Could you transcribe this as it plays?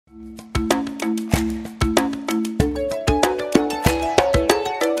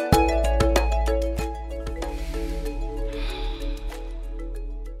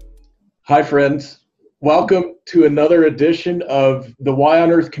Hi, friends. Welcome to another edition of the Y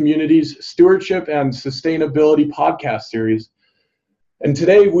on Earth Community's Stewardship and Sustainability podcast series. And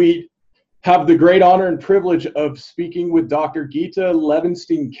today we have the great honor and privilege of speaking with Dr. Ghita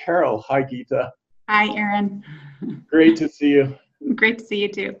Levenstein-Carroll. Hi, Ghita. Hi, Aaron. Great to see you. Great to see you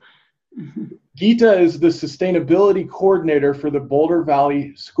too. Ghita is the Sustainability Coordinator for the Boulder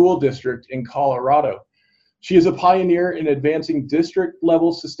Valley School District in Colorado. She is a pioneer in advancing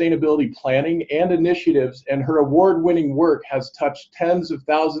district-level sustainability planning and initiatives, and her award-winning work has touched tens of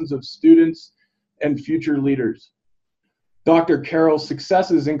thousands of students and future leaders. Dr. Carroll's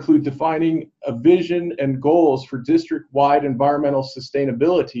successes include defining a vision and goals for district-wide environmental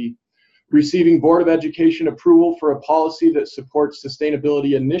sustainability, receiving Board of Education approval for a policy that supports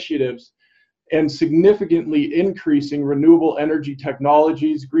sustainability initiatives, and significantly increasing renewable energy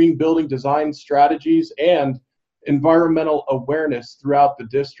technologies, green building design strategies, and environmental awareness throughout the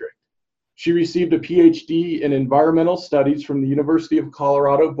district. She received a PhD in environmental studies from the University of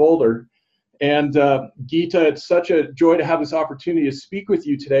Colorado Boulder. And Ghita, it's such a joy to have this opportunity to speak with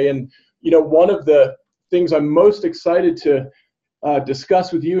you today. And one of the things I'm most excited to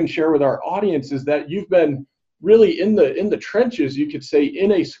discuss with you and share with our audience is that you've been really in the trenches, you could say,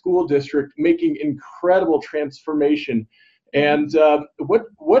 in a school district, making incredible transformation. And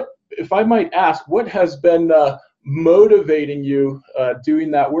what, if I might ask, what has been motivating you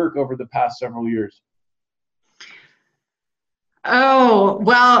doing that work over the past several years? Oh,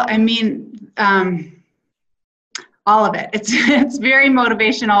 well, I mean, all of it. It's very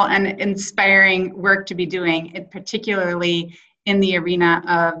motivational and inspiring work to be doing, particularly in the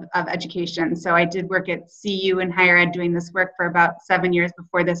arena of education. So I did work at CU in higher ed doing this work for about 7 years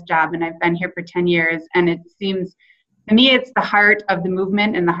before this job, and I've been here for 10 years. And it seems, to me, it's the heart of the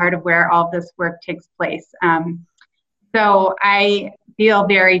movement and the heart of where all this work takes place. So I feel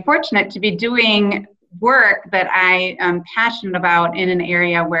very fortunate to be doing work that I am passionate about in an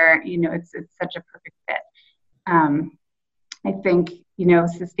area where, it's such a perfect fit. I think,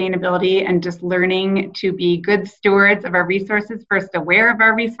 sustainability and just learning to be good stewards of our resources, first aware of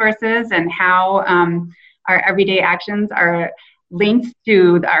our resources and how our everyday actions are linked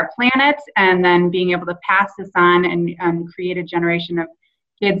to our planet, and then being able to pass this on and create a generation of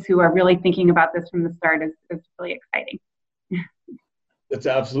kids who are really thinking about this from the start is really exciting. That's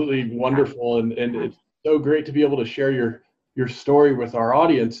absolutely wonderful. And it's so great to be able to share your story with our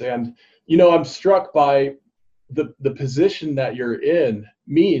audience. And, I'm struck by the position that you're in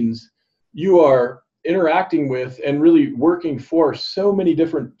means you are interacting with and really working for so many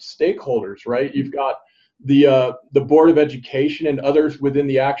different stakeholders, right? You've got the Board of Education and others within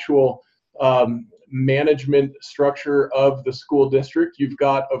the actual management structure of the school district. You've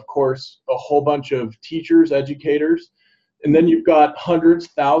got, of course, a whole bunch of teachers, educators, and then you've got hundreds,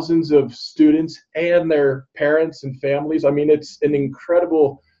 thousands of students and their parents and families. I mean, it's an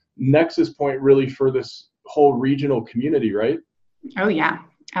incredible nexus point really for this whole regional community, right? Oh yeah,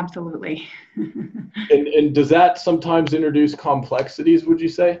 absolutely. and does that sometimes introduce complexities, would you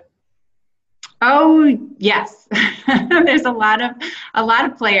say? Oh yes. There's a lot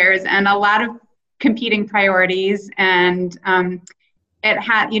of players and a lot of competing priorities, and it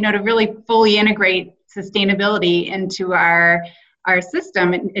had, to really fully integrate sustainability into our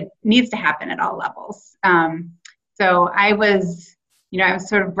system, it needs to happen at all levels. So I was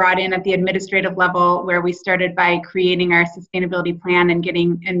sort of brought in at the administrative level, where we started by creating our sustainability plan and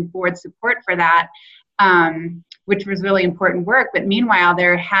getting board support for that, which was really important work. But meanwhile,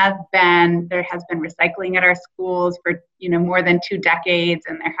 there has been recycling at our schools for more than 2 decades,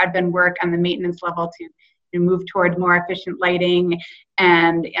 and there had been work on the maintenance level to move towards more efficient lighting,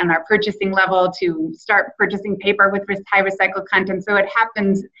 and our purchasing level to start purchasing paper with high recycled content. So it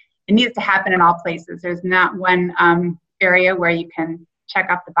needs to happen in all places. There's not one area where you can check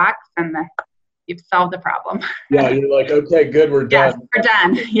off the box and you've solved the problem. Yeah, you're like, okay, good, we're done. Yes, we're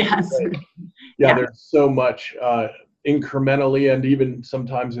done. Yes. Right. Yeah, there's so much incrementally and even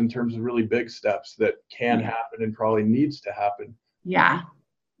sometimes in terms of really big steps that can happen and probably needs to happen. Yeah.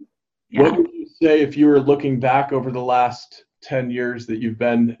 What would you say, if you were looking back over the last 10 years that you've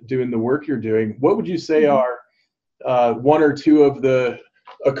been doing the work you're doing, what would you say are one or two of the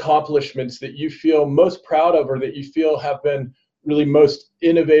accomplishments that you feel most proud of, or that you feel have been really most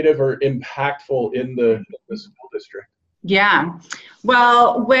innovative or impactful in the school district? Yeah.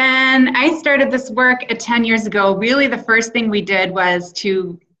 Well, when I started this work 10 years ago, really the first thing we did was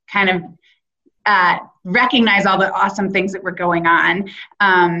to kind of recognize all the awesome things that were going on,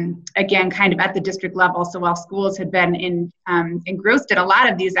 again, kind of at the district level. So while schools had been engrossed in a lot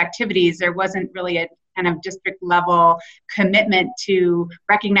of these activities, there wasn't really a kind of district level commitment to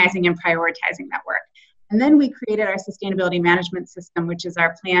recognizing and prioritizing that work. And then we created our sustainability management system, which is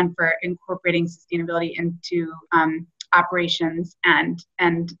our plan for incorporating sustainability into operations and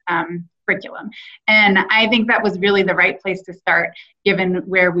curriculum. And I think that was really the right place to start, given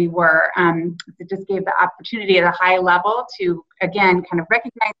where we were. It just gave the opportunity at a high level to, again, kind of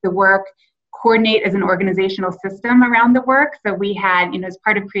recognize the work, coordinate as an organizational system around the work. So we had, as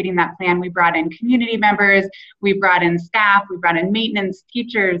part of creating that plan, we brought in community members, we brought in staff, we brought in maintenance,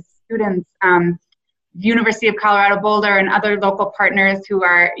 teachers, students, University of Colorado Boulder and other local partners who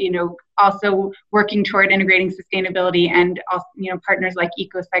are, also working toward integrating sustainability, and also, partners like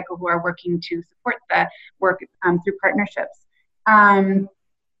EcoCycle who are working to support the work through partnerships.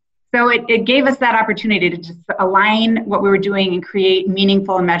 So it gave us that opportunity to just align what we were doing and create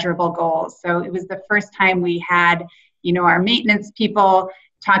meaningful and measurable goals. So it was the first time we had, our maintenance people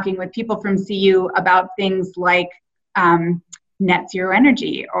talking with people from CU about things like net zero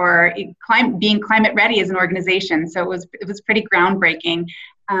energy or being climate ready as an organization. So it was pretty groundbreaking,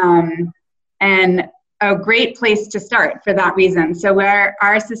 and a great place to start for that reason. So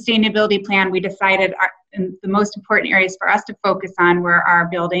our sustainability plan, we decided the most important areas for us to focus on were our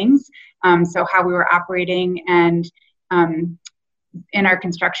buildings, so how we were operating, and in our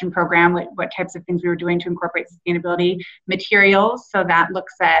construction program, what types of things we were doing to incorporate sustainability. Materials, so that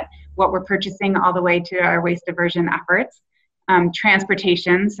looks at what we're purchasing all the way to our waste diversion efforts.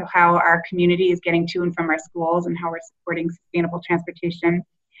 Transportation, so how our community is getting to and from our schools and how we're supporting sustainable transportation.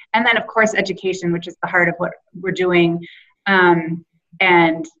 And then, of course, education, which is the heart of what we're doing, and,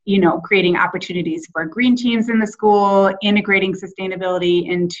 creating opportunities for green teams in the school, integrating sustastainability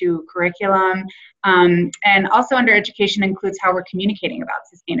into curriculum, and also under education includes how we're communicating about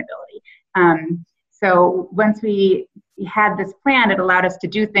sustainability. So once we had this plan, it allowed us to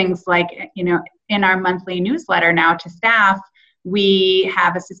do things like, in our monthly newsletter now to staff, we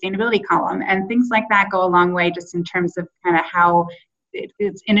have a sustainability column, and things like that go a long way just in terms of kind of how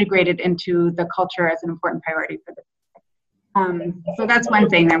it's integrated into the culture as an important priority for the so that's one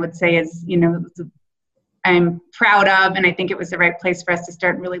thing I would say is, I'm proud of, and I think it was the right place for us to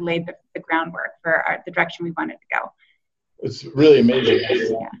start and really lay the groundwork for the direction we wanted to go. It's really amazing.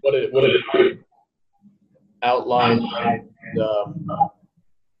 Yeah. What a outline and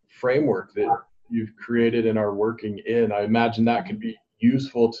framework that you've created and are working in. I imagine that could be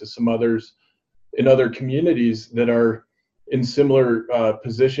useful to some others in other communities that are in similar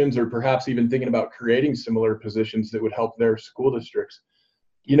positions, or perhaps even thinking about creating similar positions that would help their school districts.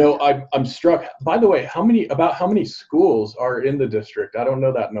 I'm struck, by the way, how many schools are in the district? I don't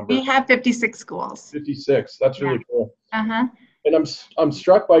know that number. We have 56 schools. 56, that's really cool. Uh-huh. And I'm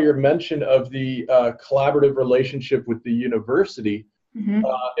struck by your mention of the collaborative relationship with the university. Mm-hmm.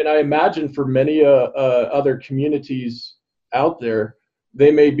 And I imagine for many other communities out there, they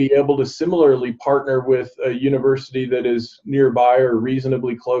may be able to similarly partner with a university that is nearby or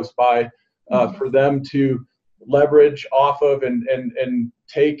reasonably close by, for them to leverage off of and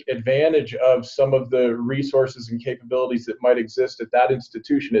take advantage of some of the resources and capabilities that might exist at that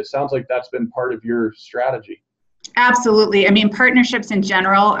institution. It sounds like that's been part of your strategy. Absolutely. I mean, partnerships in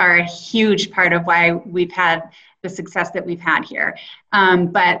general are a huge part of why we've had the success that we've had here.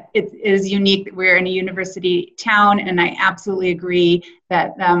 But it is unique that we're in a university town, and I absolutely agree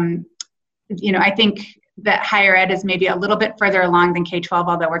that, I think that higher ed is maybe a little bit further along than K-12,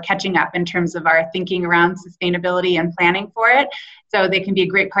 although we're catching up in terms of our thinking around sustainability and planning for it. So they can be a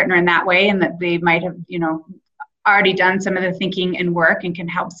great partner in that way, and that they might have, already done some of the thinking and work and can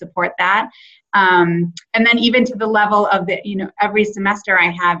help support that. And then even to the level of every semester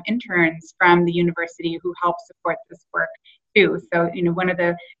I have interns from the university who help support this work too. So, one of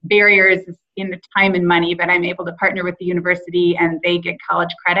the barriers is in the time and money, but I'm able to partner with the university and they get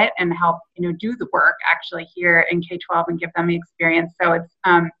college credit and help, do the work actually here in K-12 and give them the experience. So it's,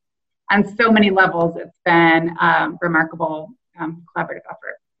 on so many levels, it's been a remarkable collaborative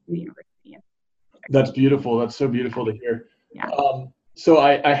effort in the university. That's beautiful. That's so beautiful to hear. Yeah. So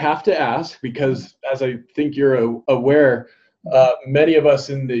I have to ask, because as I think you're aware, many of us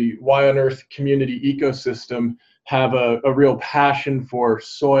in the Y on Earth community ecosystem have a real passion for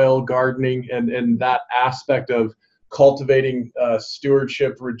soil gardening and that aspect of cultivating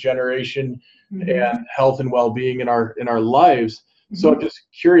stewardship, regeneration, and health and well-being in our lives. So I'm just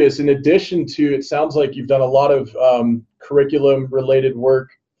curious, in addition to, it sounds like you've done a lot of curriculum related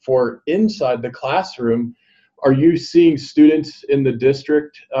work for inside the classroom. Are you seeing students in the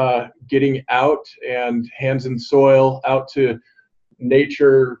district getting out and hands in soil, out to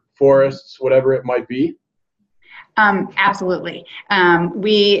nature, forests, whatever it might be? Absolutely.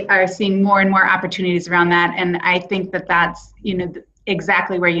 We are seeing more and more opportunities around that. And I think that that's,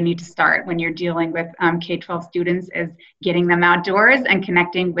 exactly where you need to start when you're dealing with K-12 students, is getting them outdoors and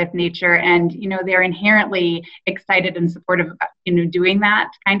connecting with nature. And, they're inherently excited and supportive of, doing that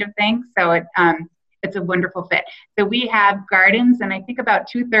kind of thing. So it's a wonderful fit. So we have gardens, and I think about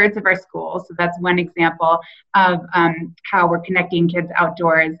 2/3 of our schools. So that's one example of how we're connecting kids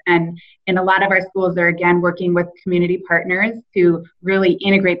outdoors. And in a lot of our schools, they're again working with community partners to really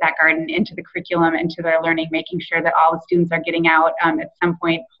integrate that garden into the curriculum, into their learning, making sure that all the students are getting out at some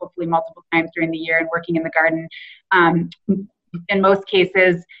point, hopefully multiple times during the year, and working in the garden. In most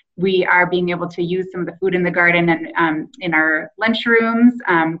cases, we are being able to use some of the food in the garden and in our lunchrooms,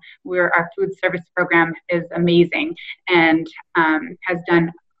 where our food service program is amazing and has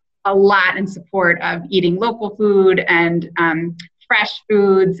done a lot in support of eating local food and fresh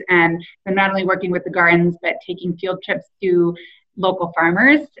foods, and they're not only working with the gardens, but taking field trips to local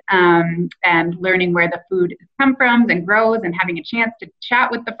farmers and learning where the food comes from and grows, and having a chance to chat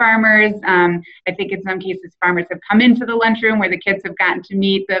with the farmers. I think in some cases farmers have come into the lunchroom where the kids have gotten to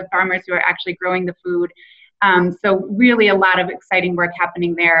meet the farmers who are actually growing the food. So really a lot of exciting work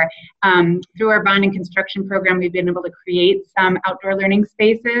happening there. Through our bond and construction program, we've been able to create some outdoor learning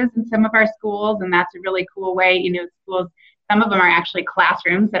spaces in some of our schools, and that's a really cool way. Schools, some of them are actually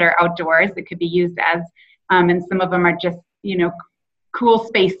classrooms that are outdoors that could be used as, and some of them are just cool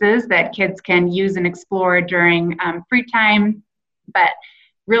spaces that kids can use and explore during free time, but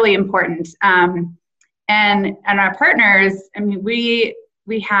really important. And our partners, we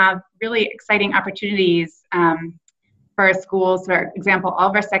have really exciting opportunities for our schools. For example, all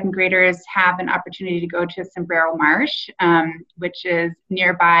of our second graders have an opportunity to go to Sombrero Marsh, which is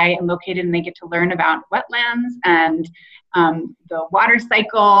nearby and located, and they get to learn about wetlands and the water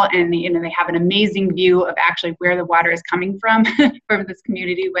cycle, and they have an amazing view of actually where the water is coming from for this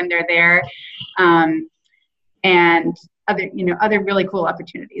community when they're there, and other really cool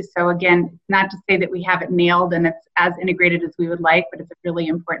opportunities. So again, not to say that we have it nailed and it's as integrated as we would like, but it's a really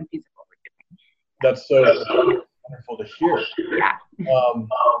important piece of what we're doing. That's so wonderful to hear. Yeah.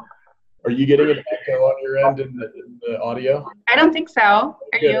 Are you getting an echo on your end in the audio? I don't think so.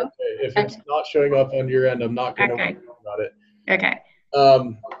 Are you? Okay. If it's not showing up on your end, I'm not going to worry about it. Okay.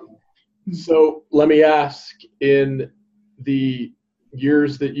 So let me ask, in the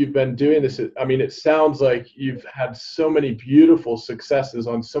years that you've been doing this, it sounds like you've had so many beautiful successes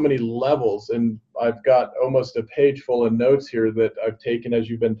on so many levels, and I've got almost a page full of notes here that I've taken as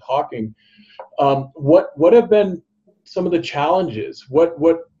you've been talking. What have been some of the challenges? What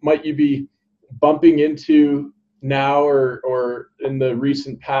might you be bumping into now or in the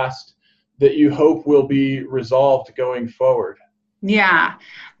recent past that you hope will be resolved going forward? Yeah.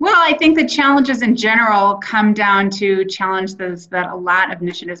 Well, I think the challenges in general come down to challenges that a lot of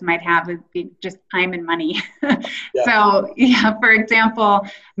initiatives might have, would be just time and money. Yeah. So, for example,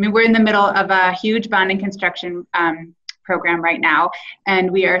 we're in the middle of a huge bond and construction program right now, and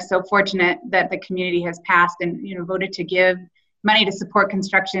we are so fortunate that the community has passed and voted to give money to support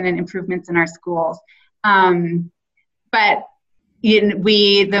construction and improvements in our schools. But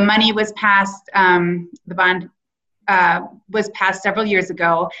the money was passed, the bond was passed several years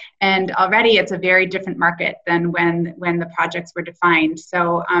ago, and already it's a very different market than when the projects were defined.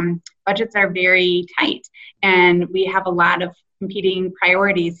 So budgets are very tight, and we have a lot of competing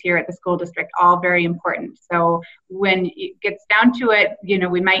priorities here at the school district, all very important. So when it gets down to it,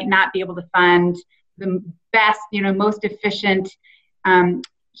 we might not be able to fund the best, most efficient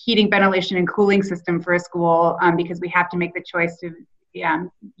heating, ventilation, and cooling system for a school, because we have to make the choice to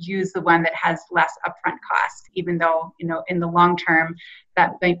use the one that has less upfront cost, even though, in the long term,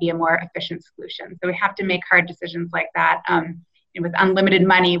 that might be a more efficient solution. So we have to make hard decisions like that. With unlimited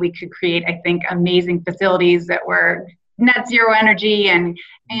money, we could create, I think, amazing facilities that were net zero energy and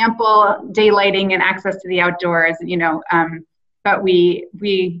ample daylighting and access to the outdoors, but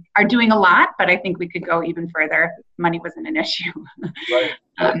we are doing a lot, but I think we could go even further. Money wasn't an issue. Right.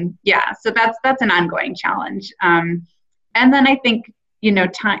 So that's an ongoing challenge. And then I think,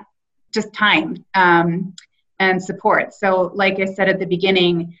 time and support. So like I said at the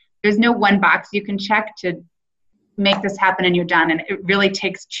beginning, there's no one box you can check to make this happen and you're done. And it really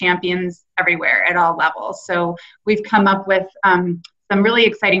takes champions everywhere at all levels. So we've come up with some really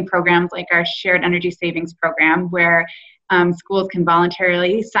exciting programs like our shared energy savings program, where schools can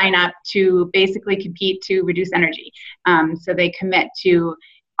voluntarily sign up to basically compete to reduce energy. So they commit to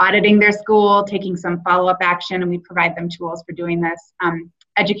auditing their school, taking some follow-up action, and we provide them tools for doing this,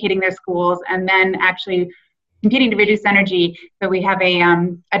 educating their schools, and then actually competing to reduce energy. So we have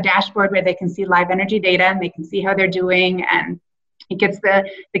a dashboard where they can see live energy data and they can see how they're doing, and it gets the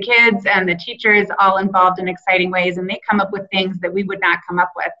kids and the teachers all involved in exciting ways, and they come up with things that we would not come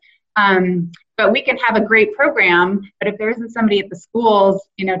up with. But we can have a great program, but if there isn't somebody at the schools,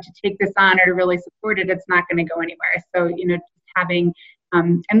 to take this on or to really support it, it's not going to go anywhere. So, having,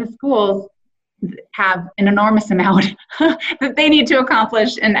 and the schools have an enormous amount that they need to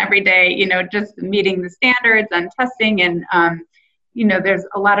accomplish in every day, just meeting the standards and testing, and, there's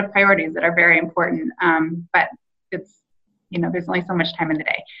a lot of priorities that are very important, but it's, there's only so much time in the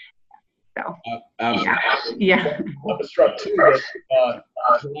day. So, absolutely. Yeah. I'm struck too that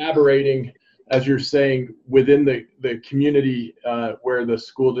collaborating, as you're saying, within the community where the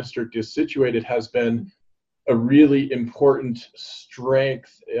school district is situated has been a really important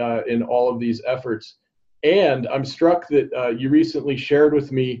strength in all of these efforts. And I'm struck that you recently shared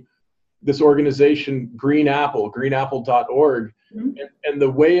with me this organization, greenapple.org, and the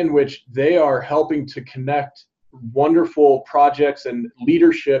way in which they are helping to connect wonderful projects and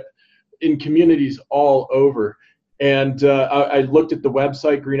leadership in communities all over. And I looked at the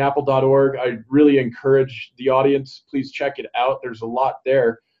website, greenapple.org. I really encourage the audience, please check it out. There's a lot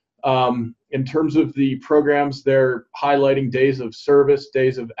there. In terms of the programs, they're highlighting days of service,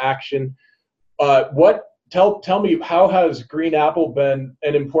 days of action. Tell me, how has Green Apple been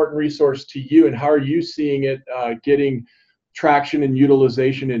an important resource to you, and how are you seeing it getting traction and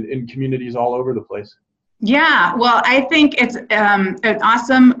utilization in communities all over the place? Yeah, well, I think it's an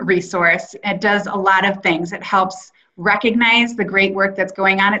awesome resource. It does a lot of things. It helps recognize the great work that's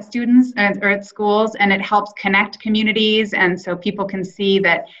going on at students or at schools, and it helps connect communities, and so people can see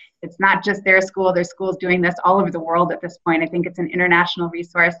that it's not just their school. There's schools doing this all over the world at this point. I think it's an international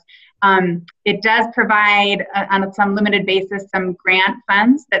resource. It does provide, on some limited basis, some grant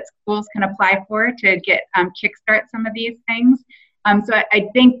funds that schools can apply for to get kickstart some of these things. So I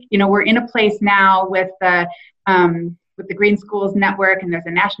think, we're in a place now with the Green Schools Network, and there's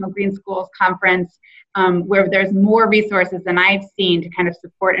a National Green Schools Conference where there's more resources than I've seen to kind of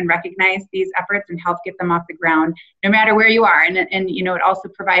support and recognize these efforts and help get them off the ground, no matter where you are. And it also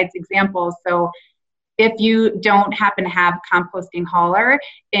provides examples. So if you don't happen to have composting hauler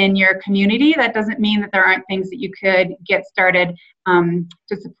in your community, that doesn't mean that there aren't things that you could get started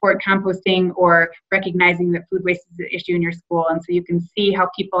to support composting or recognizing that food waste is an issue in your school. And so you can see how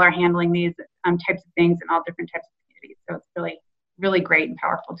people are handling these types of things in all different types of communities. So it's really, really great and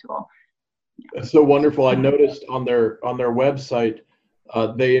powerful tool. That's so wonderful. I noticed on their website,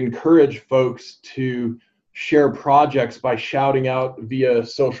 they encourage folks to share projects by shouting out via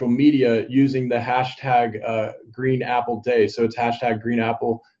social media using the hashtag Green Apple Day. So it's hashtag Green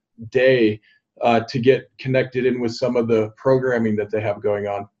Apple Day to get connected in with some of the programming that they have going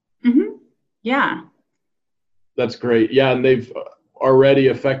on. Mm-hmm. Yeah. That's great. Yeah, and they've already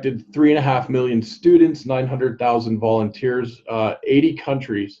affected 3.5 million students, 900,000 volunteers, 80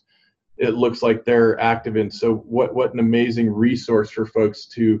 countries. It looks like they're active in. So what an amazing resource for folks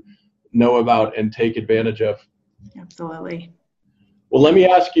to know about and take advantage of. Absolutely. Well, let me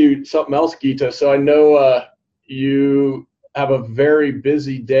ask you something else, Ghita. So I know you have a very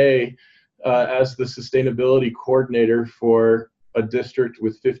busy day as the sustainability coordinator for a district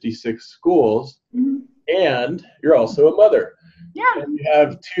with 56 schools, and you're also a mother. Yeah. And you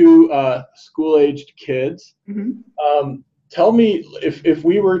have 2 school-aged kids. Tell me, if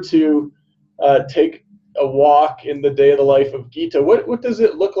we were to take a walk in the day of the life of Ghita, what does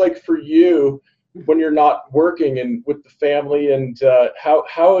it look like for you when you're not working and with the family, and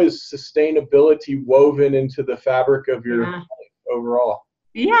how is sustainability woven into the fabric of your life overall?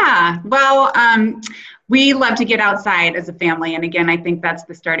 Yeah, well, we love to get outside as a family, and again, I think that's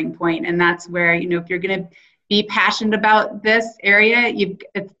the starting point, and that's where, if you're going to be passionate about this area,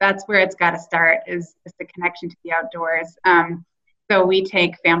 that's where it's got to start, is the connection to the outdoors. So we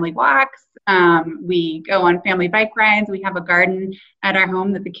take family walks, we go on family bike rides, we have a garden at our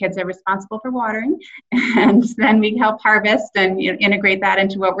home that the kids are responsible for watering, and then we help harvest and integrate that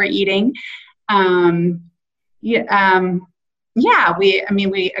into what we're eating. We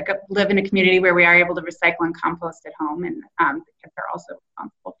live in a community where we are able to recycle and compost at home, and the kids are also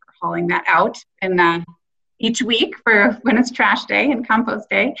responsible for hauling that out and each week for when it's trash day and compost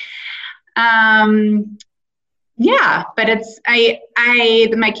day. But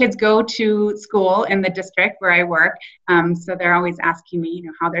my kids go to school in the district where I work, so they're always asking me,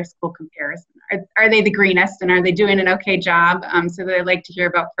 how their school compares. Are they the greenest, and are they doing an okay job? So they like to hear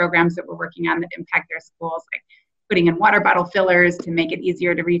about programs that we're working on that impact their schools, like putting in water bottle fillers to make it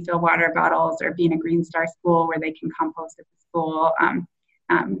easier to refill water bottles, or being a Green Star school where they can compost at the school.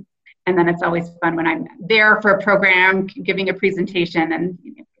 And then it's always fun when I'm there for a program, giving a presentation and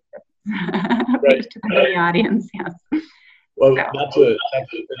right. to the audience. Yes. Well, that's an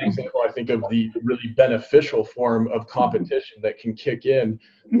example, I think, of the really beneficial form of competition that can kick in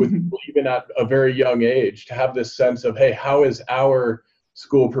with even at a very young age, to have this sense of, hey, how is our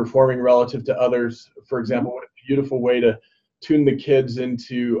school performing relative to others? For example, what a beautiful way to tune the kids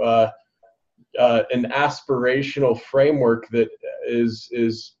into an aspirational framework that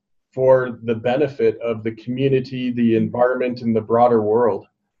is for the benefit of the community, the environment, and the broader world.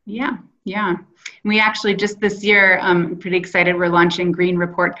 Yeah. Yeah. We actually just this year, I'm pretty excited, we're launching green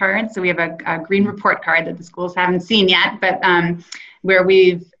report cards. So we have a green report card that the schools haven't seen yet, but where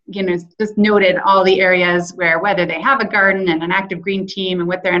we've, just noted all the areas where, whether they have a garden and an active green team and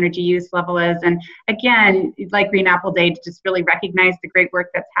what their energy use level is. And again, like Green Apple Day, to just really recognize the great work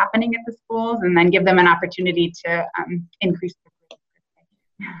that's happening at the schools and then give them an opportunity to increase their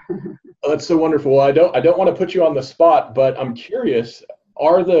growth. Oh, that's so wonderful. Well, I don't want to put you on the spot, but I'm curious,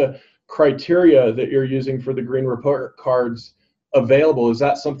 are the criteria that you're using for the green report cards available? Is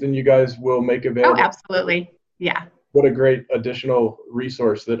that something you guys will make available? Oh, absolutely. Yeah. What a great additional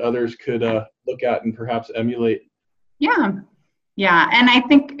resource that others could look at and perhaps emulate. Yeah. Yeah. And I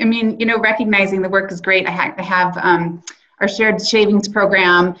think, recognizing the work is great. I have our shared savings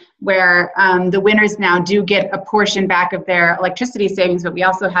program where the winners now do get a portion back of their electricity savings, but we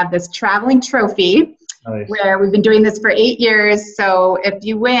also have this traveling trophy. Nice. Where we've been doing this for 8 years. So if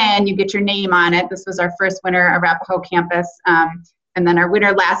you win, you get your name on it. This was our first winner, Arapahoe campus. And then our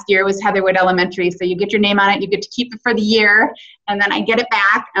winner last year was Heatherwood Elementary. So you get your name on it. You get to keep it for the year. And then I get it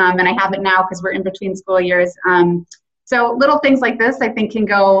back. And I have it now because we're in between school years. So little things like this, I think, can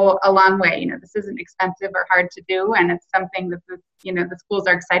go a long way. This isn't expensive or hard to do. And it's something that the schools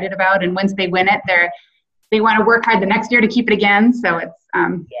are excited about. And once they win it, they want to work hard the next year to keep it again. So it's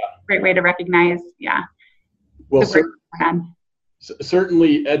a great way to recognize, well,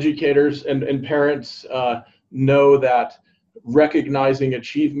 certainly educators and parents know that recognizing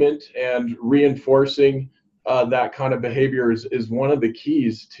achievement and reinforcing that kind of behavior is one of the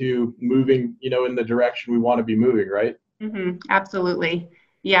keys to moving, in the direction we want to be moving, right? Mm-hmm. Absolutely.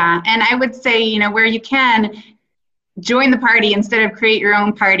 Yeah. And I would say, where you can, join the party instead of create your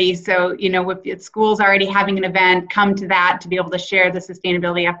own party. So, if schools already having an event, come to that to be able to share the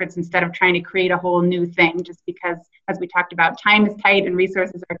sustainability efforts instead of trying to create a whole new thing, just because, as we talked about, time is tight and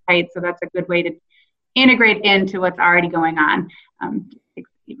resources are tight. So that's a good way to integrate into what's already going on. Take it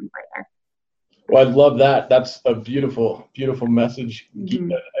even further. Well, I love that. That's a beautiful, beautiful message.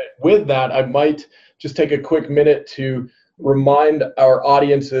 Mm-hmm. With that, I might just take a quick minute to remind our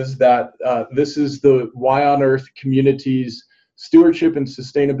audiences that this is the Why on Earth Communities Stewardship and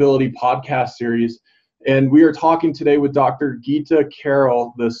Sustainability podcast series. And we are talking today with Dr. Ghita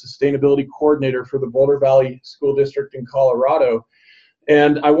Carroll, the Sustainability Coordinator for the Boulder Valley School District in Colorado.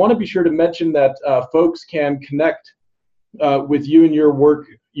 And I want to be sure to mention that folks can connect with you and your work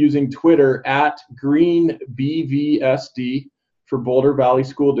using Twitter at GreenBVSD for Boulder Valley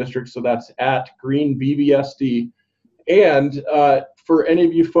School District. So that's at GreenBVSD. And for any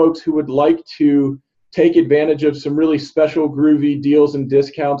of you folks who would like to take advantage of some really special groovy deals and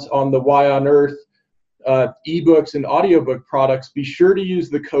discounts on the Why on Earth ebooks and audiobook products, be sure to use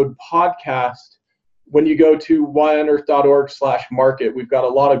the code podcast when you go to whyonearth.org/market. We've got a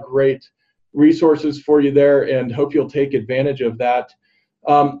lot of great resources for you there and hope you'll take advantage of that.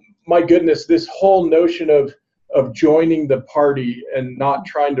 My goodness, this whole notion of joining the party and not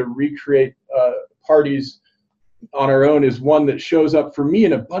trying to recreate parties on our own is one that shows up for me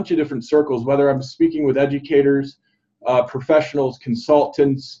in a bunch of different circles, whether I'm speaking with educators, professionals,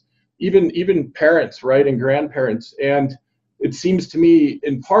 consultants, even parents, right, and grandparents. And it seems to me,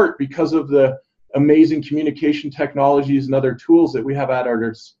 in part because of the amazing communication technologies and other tools that we have at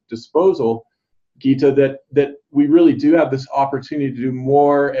our disposal, Ghita, that we really do have this opportunity to do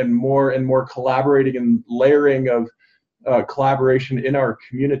more and more and more collaborating and layering of collaboration in our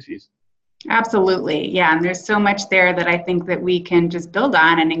communities. Absolutely. Yeah. And there's so much there that I think that we can just build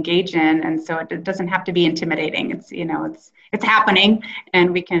on and engage in. And so it doesn't have to be intimidating. It's, it's happening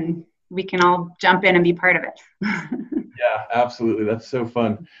and we can all jump in and be part of it. Yeah, absolutely. That's so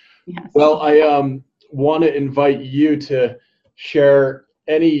fun. Yes. Well, I want to invite you to share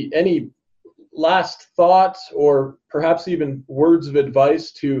any last thoughts or perhaps even words of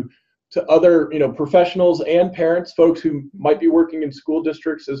advice to other, professionals and parents, folks who might be working in school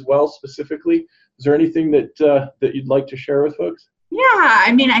districts as well specifically. Is there anything that you'd like to share with folks? Yeah,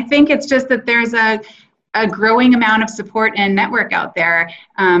 I think it's just that there's a growing amount of support and network out there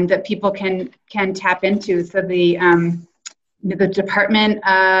that people can tap into. So the Department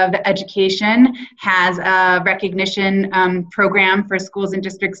of Education has a recognition program for schools and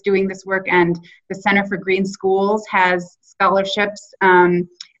districts doing this work, and the Center for Green Schools has scholarships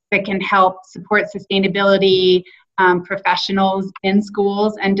that can help support sustainability professionals in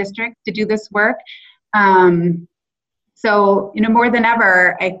schools and districts to do this work. So, more than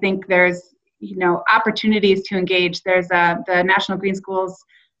ever, I think there's, opportunities to engage. There's the National Green Schools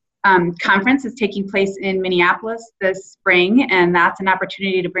conference is taking place in Minneapolis this spring, and that's an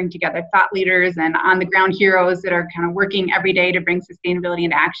opportunity to bring together thought leaders and on-the-ground heroes that are kind of working every day to bring sustainability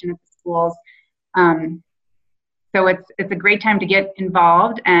into action at the schools. So it's a great time to get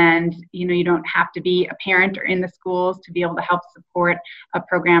involved, and you don't have to be a parent or in the schools to be able to help support a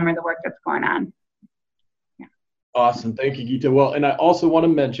program or the work that's going on. Yeah. Awesome, thank you, Ghita. Well, and I also want to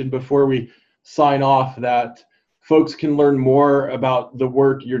mention before we sign off that folks can learn more about the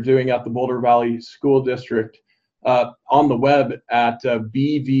work you're doing at the Boulder Valley School District on the web at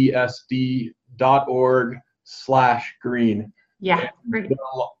bvsd.org/green. Yeah, great. There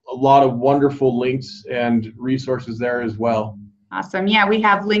are a lot of wonderful links and resources there as well. Awesome. Yeah, we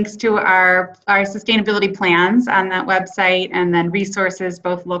have links to our sustainability plans on that website, and then resources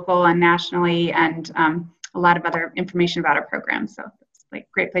both local and nationally, and a lot of other information about our program. So it's a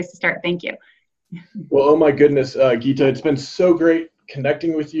great place to start. Thank you. Well, oh my goodness, Ghita, it's been so great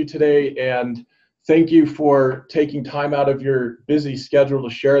connecting with you today, and thank you for taking time out of your busy schedule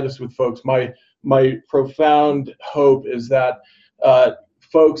to share this with folks. My profound hope is that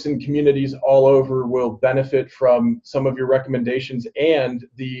folks in communities all over will benefit from some of your recommendations and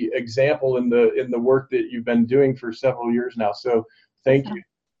the example in the work that you've been doing for several years now. So thank you.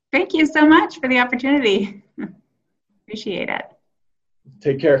 Thank you so much for the opportunity. Appreciate it.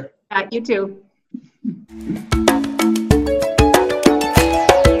 Take care. You too.